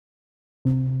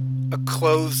A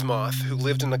clothes moth who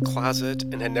lived in a closet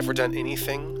and had never done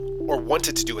anything, or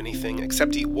wanted to do anything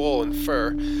except eat wool and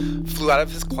fur, flew out of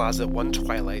his closet one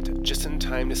twilight just in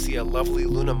time to see a lovely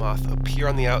Luna moth appear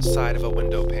on the outside of a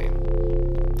window pane.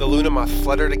 The Luna moth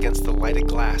fluttered against the lighted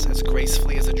glass as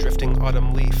gracefully as a drifting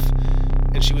autumn leaf,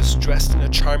 and she was dressed in a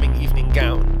charming evening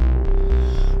gown.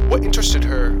 What interested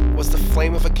her was the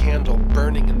flame of a candle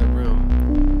burning in the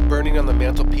room, burning on the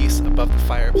mantelpiece above the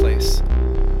fireplace.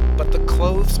 But the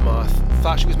clothes moth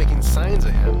thought she was making signs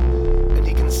at him, and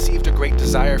he conceived a great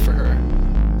desire for her.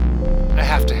 "I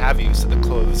have to have you," said the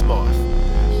clothes moth.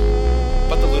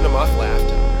 But the Luna moth laughed,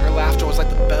 and her laughter was like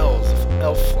the bells of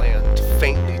Elfland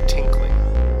faintly tinkling.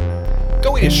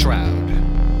 "Go eat a shroud,"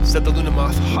 said the Luna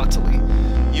moth haughtily.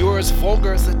 "You are as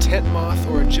vulgar as a tent moth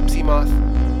or a gypsy moth,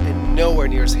 and nowhere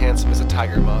near as handsome as a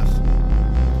tiger moth."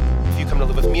 "If you come to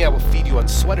live with me, I will feed you on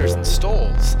sweaters and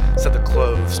stoles," said the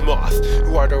clothes moth,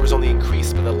 whose ardor was only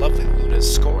increased by the lovely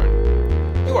Luna's scorn.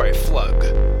 "You are a flug,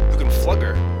 who can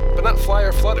flugger, but not fly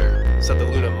or flutter," said the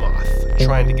Luna moth,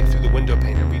 trying to get through the window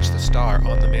pane and reach the star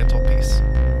on the mantelpiece.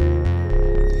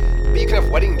 "But you can have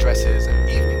wedding dresses and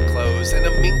evening clothes and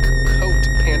a mink coat,"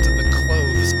 panted the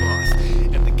clothes moth,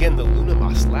 and again the Luna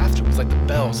moth's laughter was like the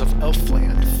bells of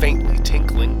Elfland faintly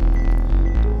tinkling.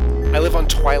 "I live on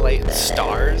twilight and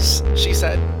stars," she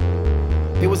said.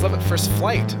 "It was love at first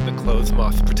flight," the clothes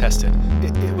moth protested.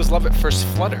 It was love at first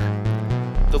flutter."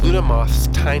 The Luna moth's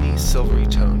tiny silvery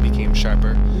tone became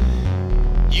sharper.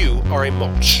 "You are a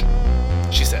mulch,"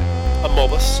 she said. "A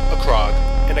mulbus, a crog,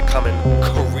 and a common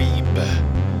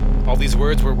carebe." All these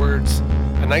words were words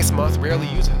a nice moth rarely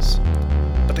uses,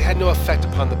 but they had no effect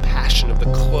upon the passion of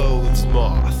the clothes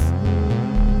moth.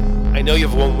 "I know you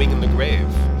have one wing in the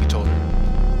grave," he told her.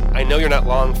 "I know you're not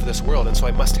long for this world, and so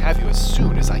I must have you as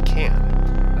soon as I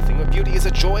can. A thing of beauty is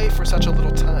a joy for such a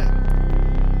little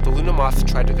time." The Luna moth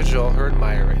tried to cajole her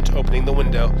admirer into opening the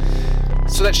window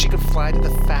so that she could fly to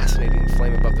the fascinating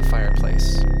flame above the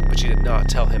fireplace, but she did not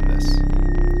tell him this.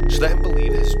 She let him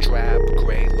believe his drab,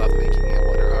 gray lovemaking had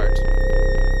won her heart.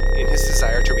 In his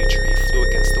desire to reach her, he flew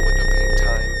against the window pane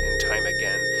time and time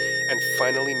again, and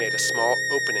finally made a small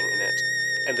opening in it,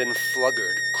 and then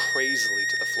fluggered crazily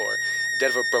to the floor, dead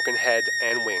of a broken head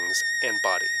and wings and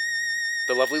body.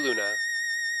 The lovely Luna,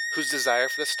 whose desire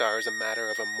for the star is a matter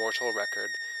of immortal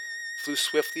record, flew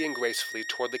swiftly and gracefully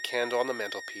toward the candle on the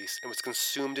mantelpiece and was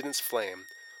consumed in its flame,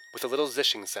 with a little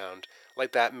zishing sound,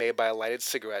 like that made by a lighted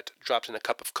cigarette dropped in a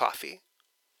cup of coffee.